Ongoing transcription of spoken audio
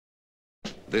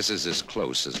This is as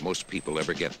close as most people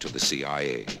ever get to the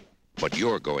CIA. But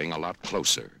you're going a lot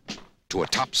closer, to a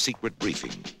top-secret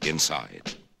briefing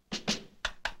inside.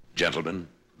 Gentlemen,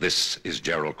 this is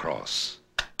Gerald Cross.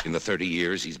 In the 30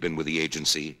 years he's been with the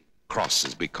agency, Cross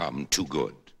has become too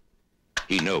good.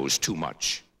 He knows too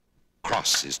much.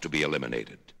 Cross is to be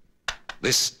eliminated.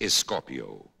 This is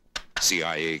Scorpio.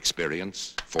 CIA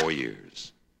experience, 4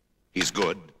 years. He's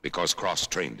good because Cross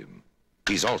trained him.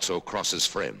 He's also Cross's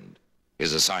friend.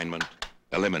 His assignment,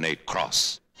 eliminate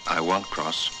Cross. I want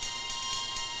Cross.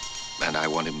 And I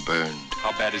want him burned.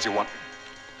 How bad does he want?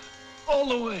 All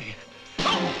the way.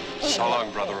 So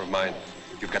long, brother of mine.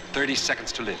 You've got 30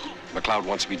 seconds to live. McLeod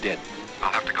wants me dead.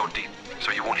 I'll have to go deep,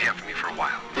 so you won't hear from me for a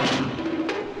while.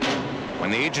 When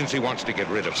the agency wants to get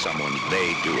rid of someone,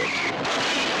 they do it.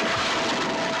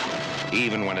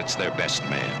 Even when it's their best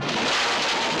man.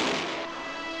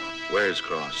 Where's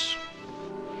Cross?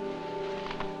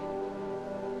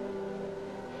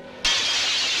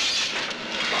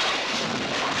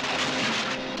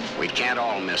 We can't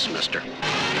all miss, mister.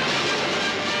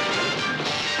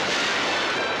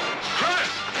 Cross!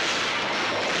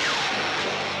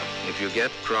 If you get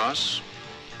Cross,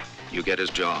 you get his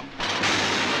job.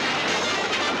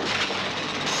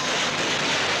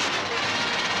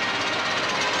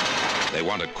 They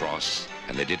wanted Cross,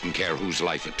 and they didn't care whose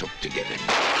life it took to get him.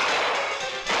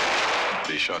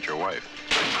 He shot your wife.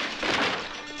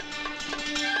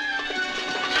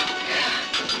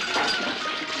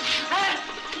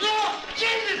 No!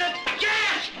 Jesus, it's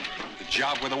gas! The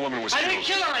job where the woman was I killed. didn't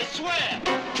kill her, I swear!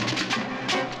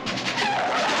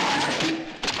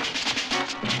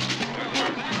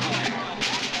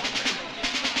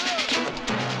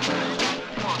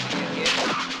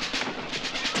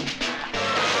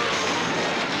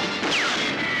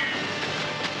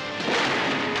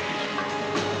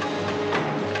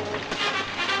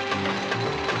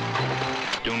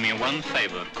 Do me one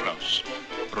favor, Cross.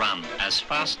 Run as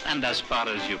fast and as far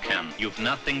as you can. You've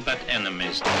nothing but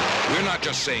enemies. We're not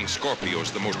just saying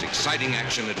Scorpio's the most exciting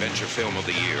action-adventure film of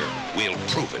the year. We'll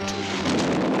prove it to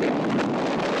you.